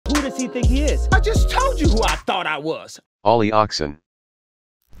Who does he think he is? I just told you who I thought I was. Ollie Oxen.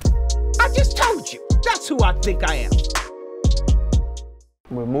 I just told you. That's who I think I am.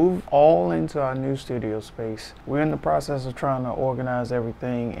 We moved all into our new studio space. We're in the process of trying to organize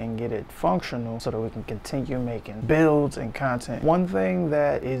everything and get it functional so that we can continue making builds and content. One thing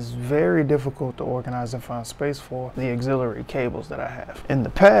that is very difficult to organize and find space for, the auxiliary cables that I have. In the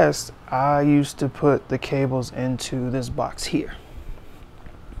past, I used to put the cables into this box here.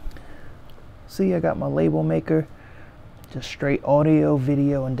 See, I got my label maker. Just straight audio,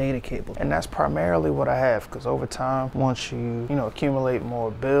 video, and data cable. And that's primarily what I have, because over time, once you accumulate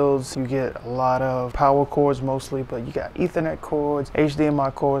more builds, you get a lot of power cords mostly, but you got Ethernet cords,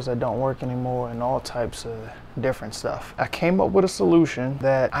 HDMI cords that don't work anymore, and all types of different stuff. I came up with a solution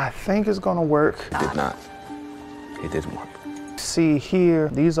that I think is gonna work. It did not. It didn't work. See here,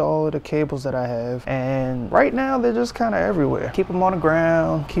 these are all of the cables that I have, and right now they're just kind of everywhere. Keep them on the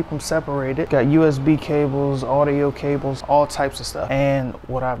ground, keep them separated. Got USB cables, audio cables, all types of stuff. And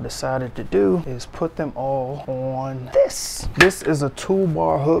what I've decided to do is put them all on this. This is a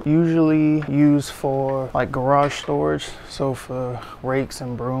toolbar hook, usually used for like garage storage, so for rakes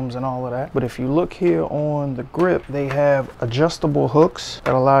and brooms and all of that. But if you look here on the grip, they have adjustable hooks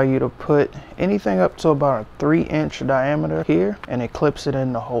that allow you to put anything up to about a 3-inch diameter here, and it clips it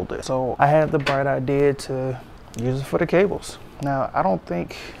in to hold it. So I had the bright idea to use it for the cables. Now, I don't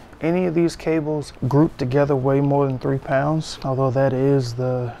think any of these cables group together weigh more than 3 pounds, although that is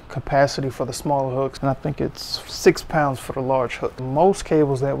the capacity for the smaller hooks, and I think it's 6 pounds for the large hook. Most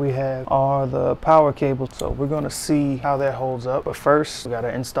cables that we have are the power cables, so we're gonna see how that holds up. But first, we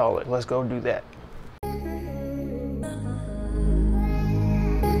gotta install it. Let's go do that.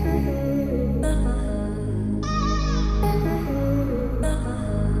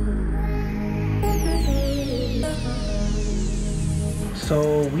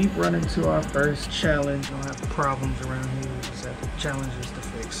 So we've run into our first challenge. We don't have problems around here, we just have challenges to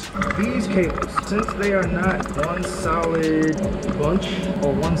fix. These cables, since they are not one solid bunch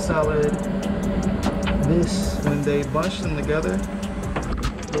or one solid this, when they bunch them together,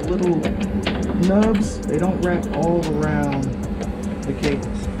 the little nubs, they don't wrap all around the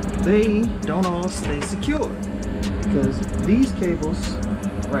cables. They don't all stay secure because these cables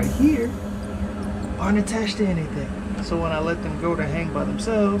right here aren't attached to anything. So when I let them go to hang by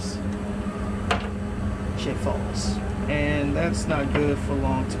themselves, shit falls. And that's not good for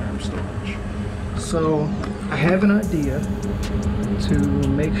long-term storage. So I have an idea to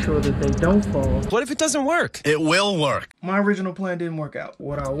make sure that they don't fall. What if it doesn't work? It will work. My original plan didn't work out.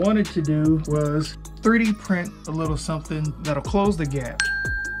 What I wanted to do was 3D print a little something that'll close the gap.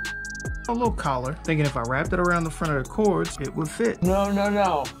 A little collar, thinking if I wrapped it around the front of the cords, it would fit.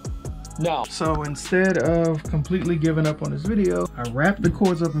 No. So instead of completely giving up on this video, I wrapped the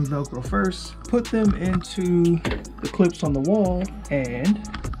cords up in Velcro first, put them into the clips on the wall, and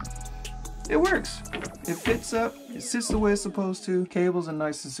it works. It fits up, it sits the way it's supposed to, cables are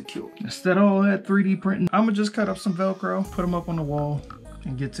nice and secure. Instead of all that 3D printing, I'm gonna just cut up some Velcro, put them up on the wall,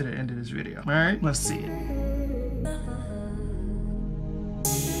 and get to the end of this video. All right, let's see it.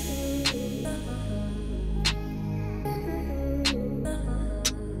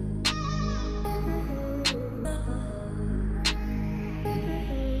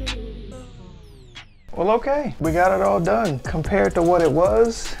 Well, okay, we got it all done. Compared to what it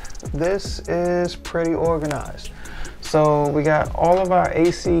was, this is pretty organized. So we got all of our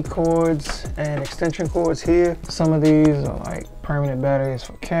AC cords and extension cords here. Some of these are like permanent batteries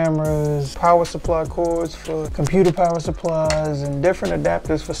for cameras, power supply cords for computer power supplies, and different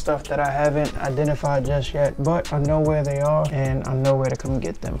adapters for stuff that I haven't identified just yet, but I know where they are and I know where to come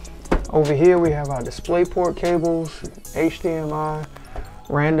get them. Over here we have our DisplayPort cables, HDMI,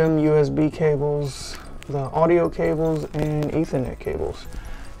 random USB cables, the audio cables, and Ethernet cables.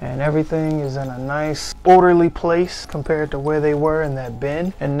 And everything is in a nice orderly place compared to where they were in that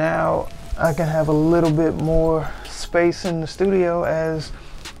bin. And now I can have a little bit more space in the studio as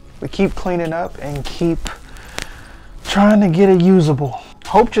we keep cleaning up and keep trying to get it usable.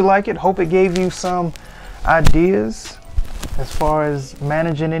 Hope you like it. Hope it gave you some ideas as far as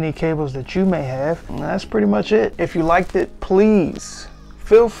managing any cables that you may have. And that's pretty much it. If you liked it, please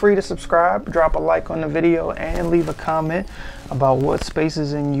feel free to subscribe, drop a like on the video, and leave a comment about what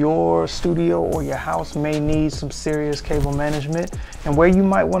spaces in your studio or your house may need some serious cable management and where you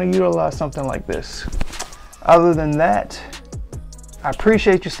might want to utilize something like this. Other than that, I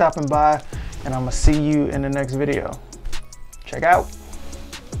appreciate you stopping by, and I'm gonna see you in the next video. Check out.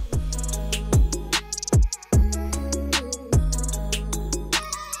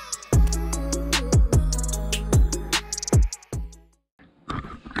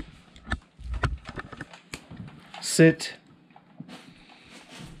 Sit.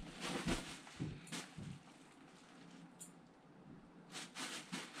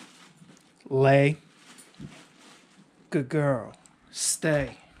 Lay. Good girl.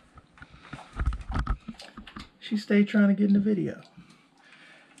 Stay. She stayed trying to get in the video.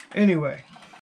 Anyway,